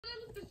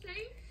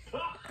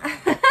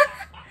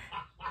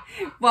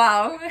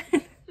와우.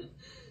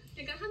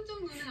 그러니까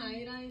한쪽 눈에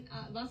아이라인,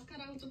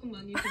 마스카라가 조금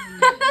많이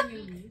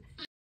들어있는.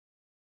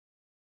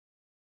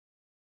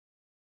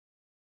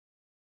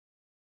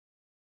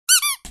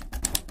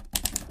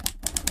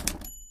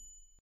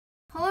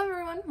 Hello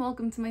everyone,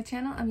 welcome to my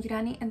channel. I'm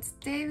Yurani and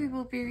today we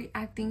will be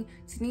reacting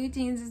to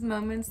NewJeans'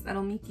 moments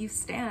that'll make you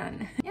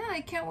stan. Yeah, I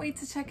can't wait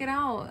to check it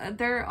out.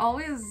 They're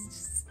always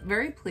just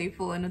very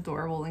playful and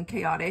adorable and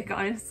chaotic,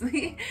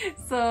 honestly.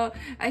 So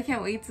I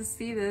can't wait to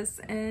see this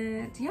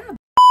and yeah.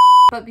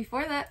 But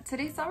before that,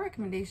 today's song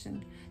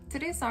recommendation.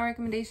 Today's song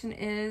recommendation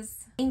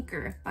is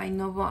Anchor by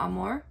Novo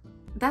Amor.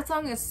 That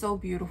song is so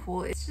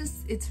beautiful.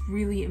 It's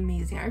really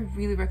amazing. I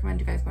really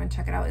recommend you guys go and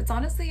check it out. It's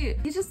honestly,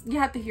 you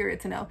have to hear it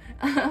to know.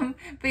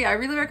 But yeah, I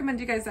really recommend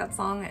you guys that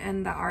song,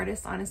 and the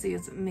artist honestly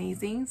is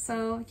amazing.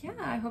 So yeah,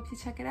 I hope you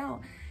check it out.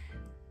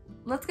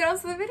 Let's get on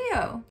to the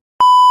video.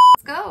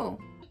 Let's go.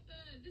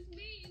 This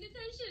me,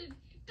 inattention.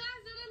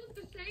 Guys, don't I look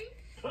the same?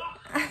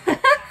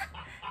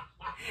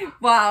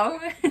 Wow.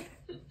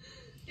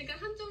 그러니까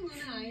한쪽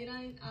눈에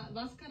아이라인,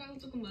 마스카라가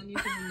조금 많이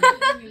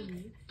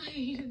들어있는.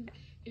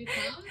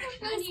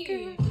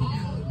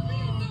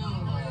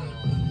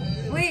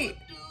 Wait,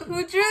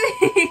 who drew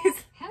these?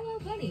 Hello,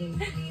 buddies.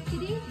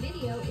 Today's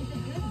video is a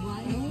good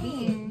one.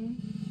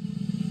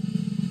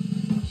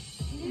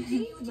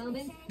 NewJeans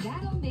moments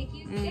that'll make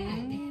you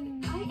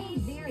stand. I am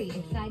very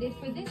excited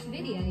for this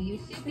video. You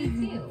should be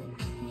too.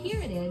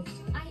 Here it is.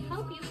 I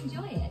hope you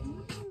enjoy it.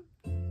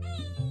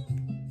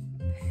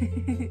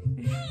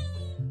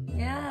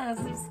 Yeah,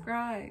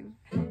 subscribe.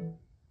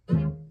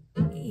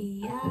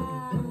 Yeah.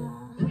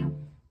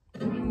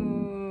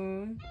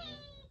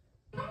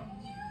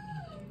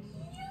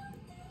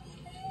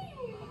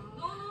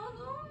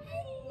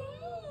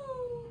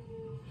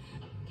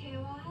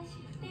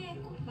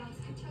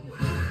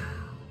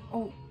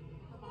 Oh.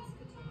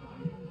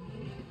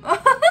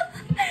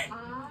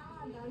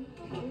 난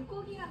또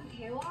물고기랑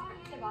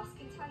대화할 때 마스크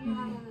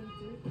착용하라는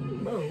줄.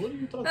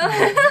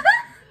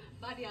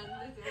 말이 안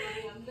되죠,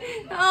 말이 안 돼.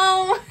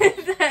 Oh,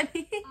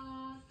 Danny.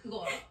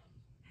 그거 알아?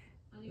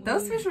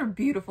 Those fish were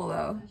beautiful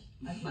though.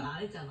 말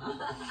안 했잖아.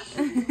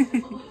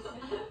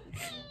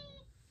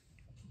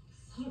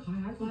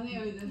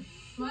 그만해요 이제.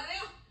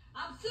 그만해요.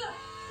 압수.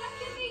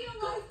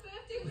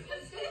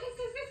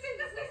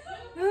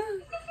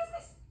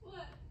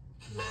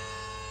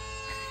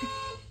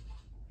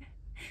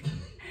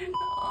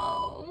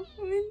 Oh,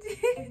 Minji.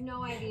 I have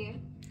no idea.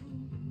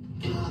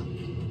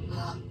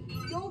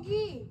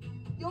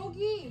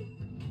 여기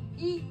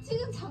이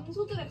찍은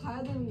장소들에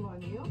가야 되는 거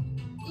아니에요?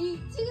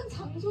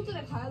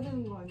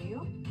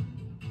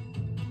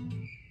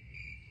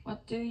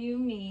 What do you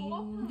mean?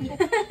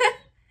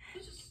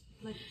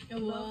 Like the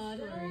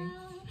water,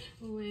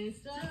 we're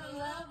so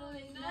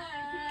lovely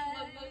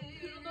night.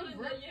 그런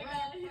노래인데 얘가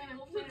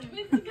엄청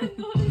로맨틱한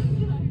노래인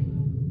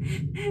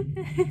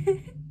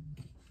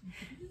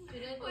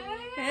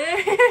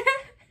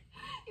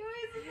You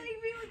always make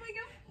me look like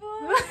a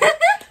fool.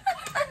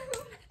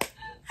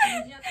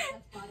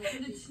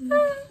 근데 진짜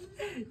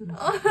선생님이거든.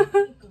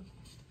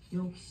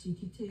 역시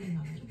디테일이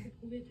나죠.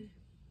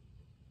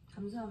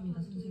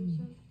 감사합니다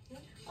선생님.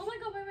 Oh my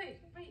god, wait.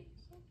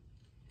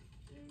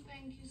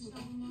 Thank you so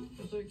much.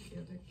 여덟개요.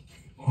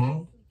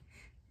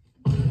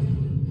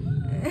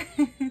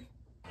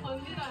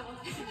 언니랑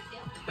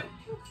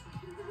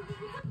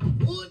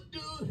What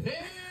the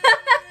hell?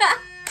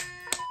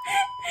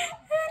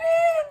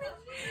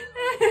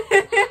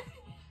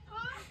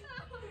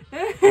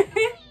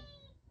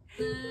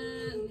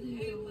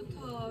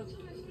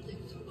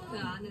 지금부터 그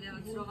안에 내가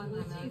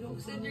들어가면은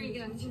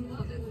복세들이랑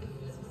친구가 되고.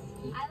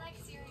 I like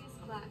serious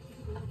black.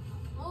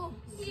 Oh,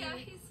 Yeah,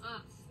 he's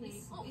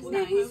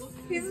nice.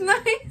 He's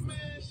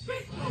nice.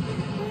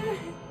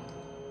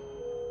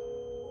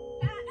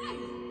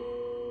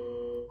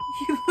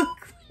 You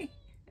look like.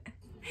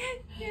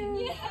 Yeah.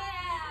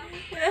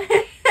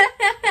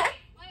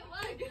 Wait,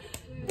 what? It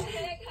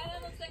kind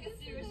of looks like a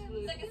serious blue.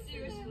 It's like a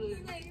serious blue.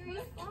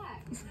 You're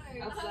black.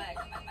 A black.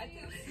 I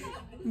think.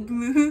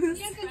 Blues.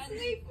 Yeah, because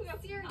Snape's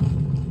serious.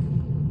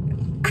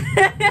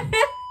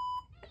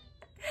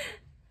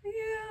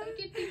 Yeah.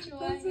 스파게티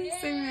That's the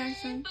same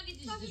reaction. 스파게티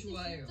진짜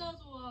좋아해요. 진짜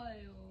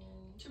좋아해요.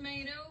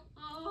 Tomato.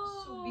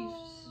 So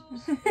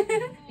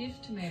beef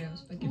tomato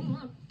spaghetti.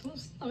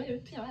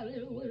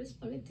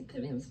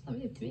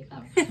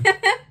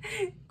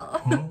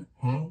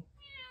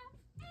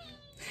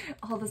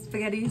 All the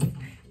spaghettis.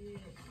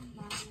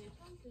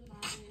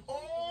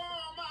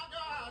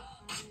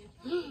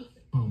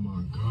 Oh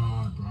my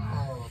god,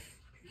 bro.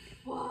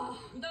 와.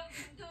 그다음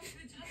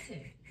그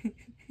자체.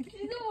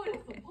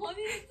 잊어버렸어. 버니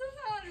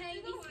수사를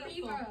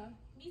잊어버렸어.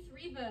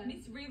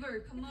 Miss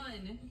River, come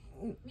on.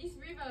 Miss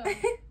River,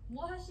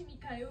 뭐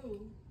하십니까요?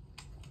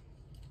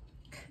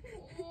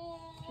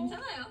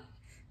 괜찮아요.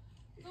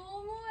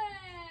 너무해.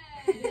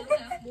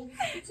 괜찮아요. 목이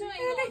그치만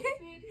이거.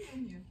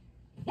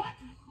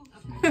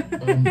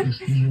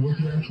 Excuse me, what's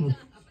the actual?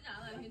 나쁘지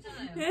않아요.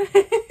 괜찮아요.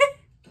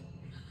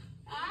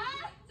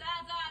 자,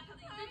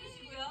 다들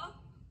잊어주시고요.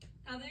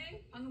 다들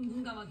방금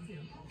눈 감아주세요.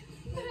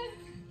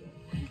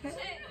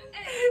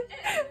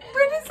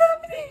 What is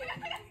happening?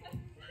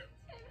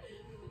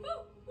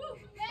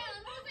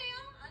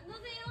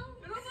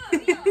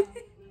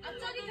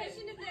 앞자리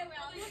계시는데 왜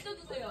안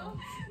앉아주세요?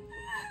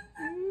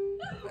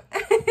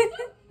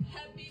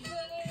 Happy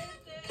birthday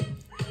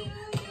to you.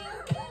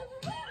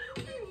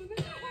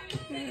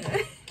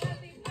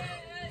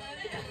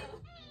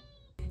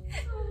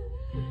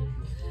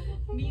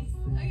 Miss.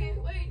 Okay,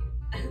 wait.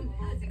 안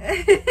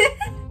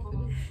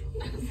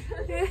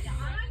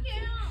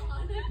할게요.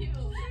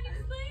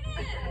 Explain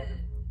it.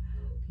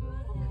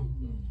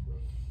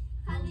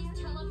 Just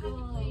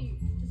telepathically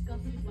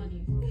discuss the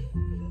funny.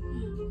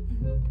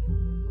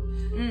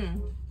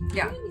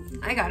 Yeah,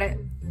 I got it.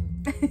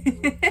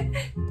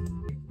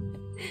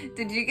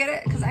 Did you get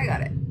it? Because I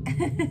got it.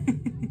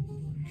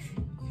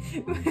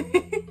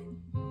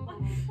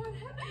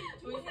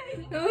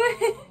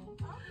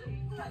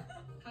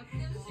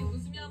 가끔씩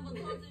웃음이 한번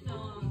터지면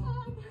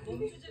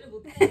멈추지를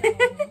못해요.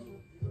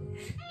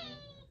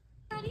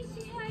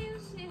 아리씨,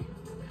 하유씨,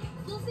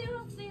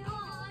 노세로세요.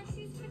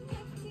 She's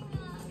protecting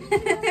us.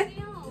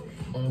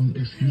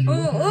 Excuse me.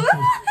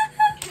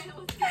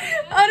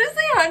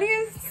 Honestly, Hanni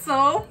is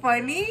so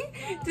funny.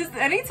 Just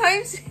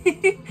anytime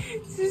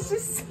she's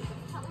just.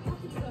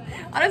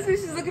 Honestly,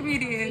 she's a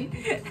comedian.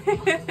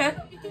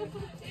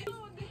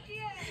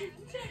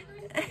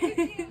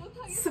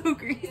 So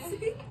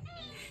crazy.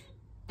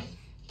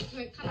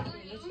 Wait,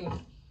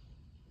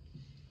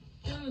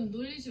 여러분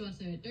놀리지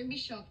마세요. Don't be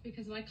shocked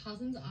because my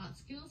cousin's art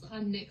skills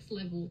are next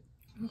level.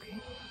 Okay.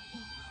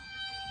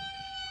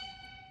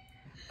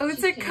 Oh,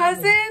 it's her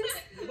cousin?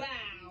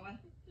 Wow.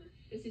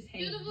 This is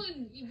Hyein.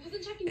 여러분 이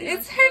무슨 찾기인지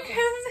It's her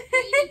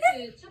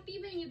cousin.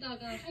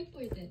 차비뱅에다가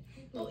하이퍼일 때.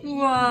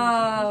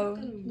 Wow.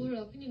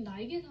 몰라 그냥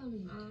날개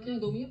사는 거. 그냥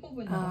너무 예뻐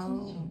보인다.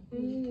 진짜.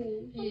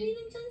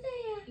 언니는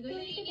천사야. 이거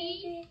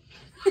혜인이.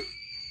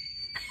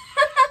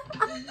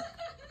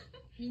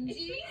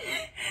 민지.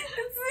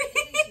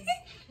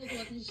 저도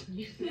같은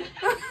신이.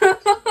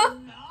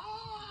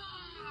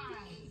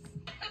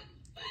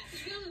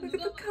 Look at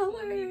the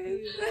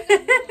colors.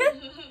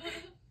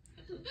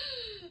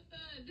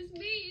 This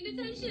me in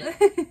attention. Guys,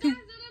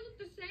 don't I look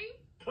the same?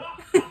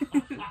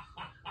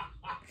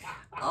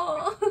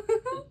 Oh.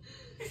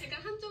 제가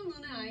한쪽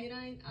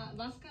눈에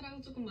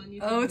마스카라가 조금 많이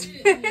어,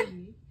 있어요.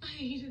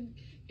 이런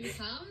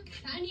다음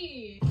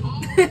다니.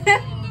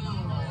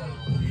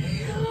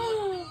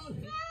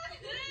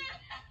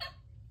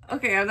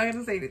 Okay, I'm not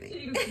gonna say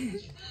anything.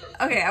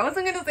 Okay, I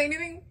wasn't gonna say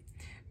anything,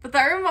 but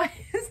that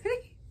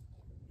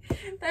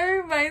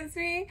reminds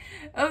me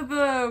of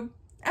the,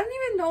 I don't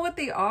even know what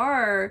they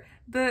are.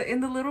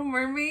 In the Little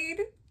Mermaid,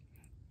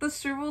 the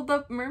shriveled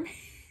up mermaid.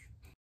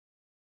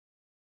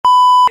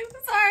 I'm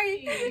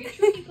sorry.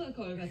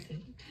 걸 같아.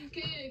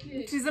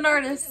 She's an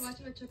artist.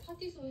 마지막 저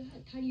파티에서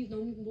다리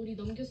머리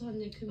넘겨서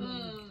하는 그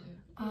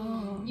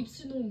Oh.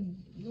 입술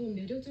너무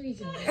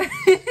매력적이지 않아요?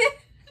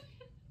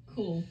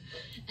 Cool.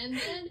 And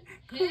then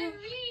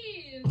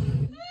HAERIN.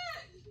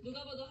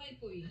 누가 봐도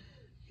하이보이.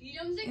 이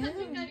염색한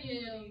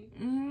색깔이에요.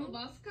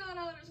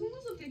 마스카라를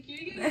속눈썹 되게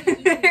길게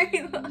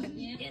해가지고.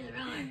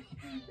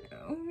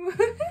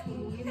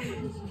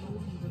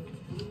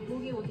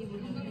 목이 어디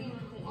보이는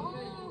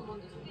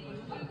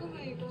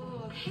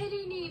이거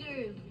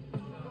혜린이를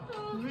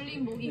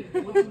물린 목이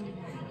어디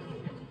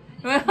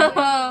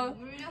Wow.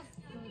 물렸어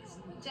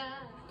진짜.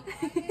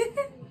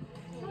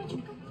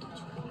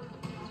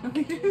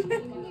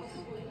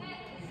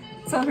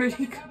 Sorry.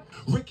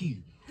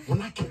 Ricky,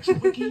 when I catch you,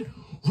 Ricky.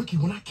 Ricky,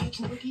 when I catch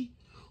you, Ricky.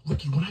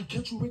 Ricky, when I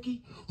catch you,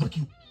 Ricky.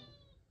 Ricky.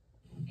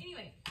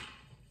 Anyway.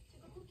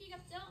 제가 토끼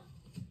같죠?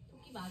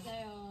 토끼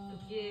맞아요.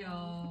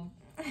 토끼예요.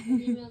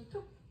 아니면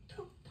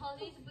톡톡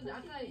더니즈 분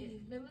아까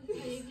멤버들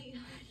다 얘기.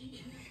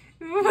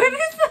 What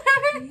is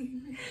that?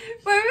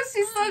 Why was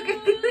she so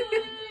good?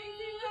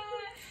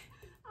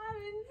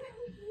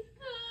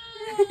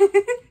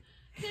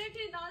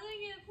 이렇게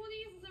나중에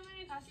포닝에서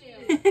설명해 다시 해요.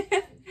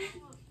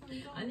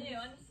 아니에요,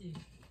 한니 씨.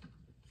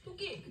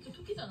 토끼, 그쵸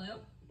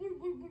토끼잖아요?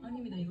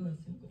 아닙니다,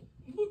 이거였어요.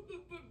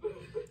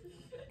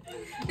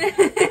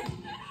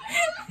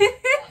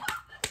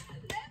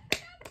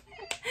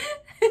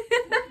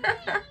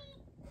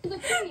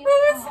 What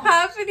was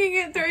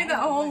happening during that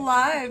whole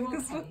live?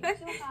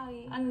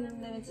 안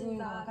내면 지는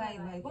거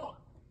가위바위보.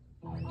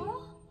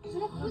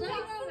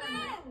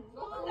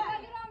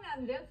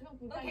 안 돼요? 주먹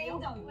보자기요?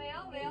 개인전.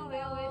 왜요?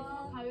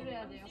 가위로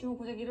해야 돼요. 주먹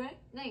보자기로 해?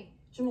 네.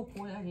 주먹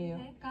보자기예요.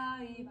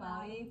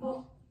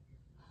 가위바위보.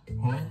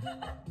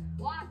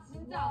 와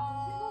진짜.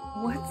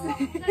 What's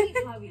it? 보자기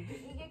가위.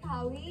 이게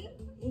가위,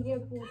 이게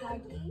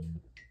보자기.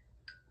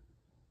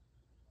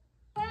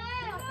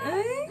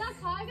 나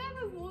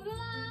가위바위보 몰라.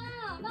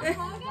 나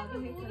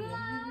가위바위보 몰라.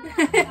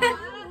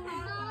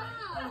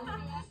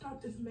 Stop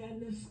this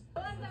madness.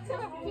 누가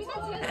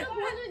제대로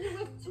보여줘야지 왜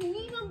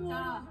종이만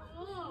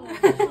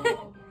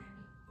보여줘.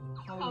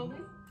 가위.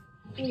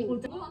 이거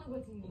하는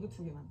거지. 이거 두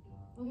개만.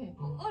 오케이.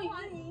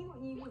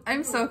 이거.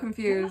 I'm so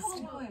confused.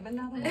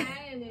 맨날 하던 거.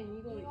 나에는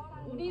이거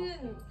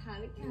우리는 다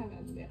이렇게 하면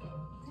안 돼요.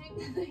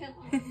 재밌잖아요.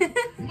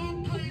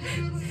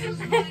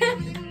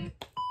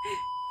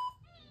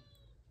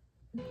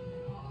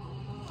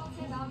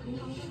 제가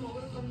당근 먹을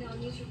건데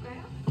언니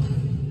줄까요?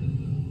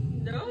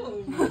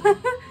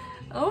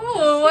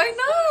 Oh, why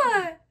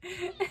not?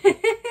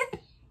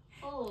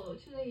 Oh,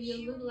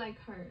 you look like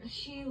her.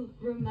 She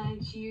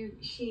reminds you.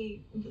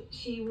 She.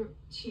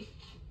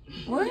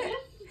 What?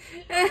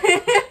 You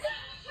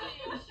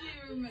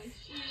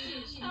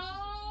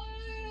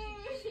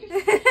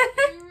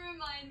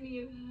remind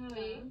me of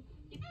her.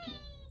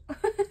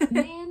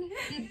 Man,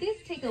 did this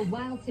take a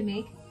while to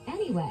make?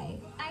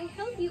 Anyway, I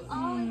hope you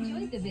all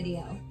enjoyed the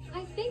video.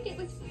 I think it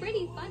was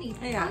pretty funny.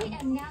 Yeah. I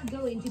am now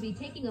going to be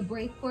taking a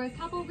break for a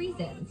couple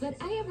reasons, but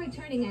I am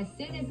returning as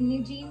soon as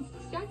NewJeans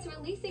starts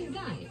releasing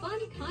fun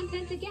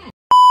content again.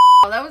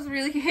 Oh, that was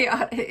really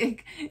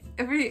chaotic.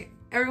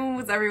 Everyone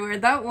was everywhere.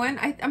 That one,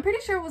 I'm pretty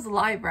sure it was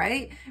live,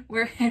 right?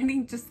 Where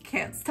Hanni just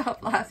can't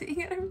stop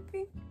laughing at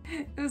everything.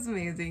 It was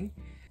amazing.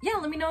 Yeah,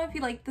 let me know if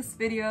you liked this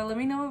video. Let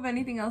me know of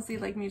anything else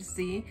you'd like me to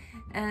see.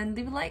 And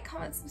leave a like,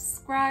 comment,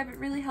 subscribe. It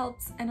really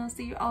helps. And I'll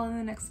see you all in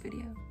the next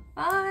video.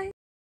 Bye!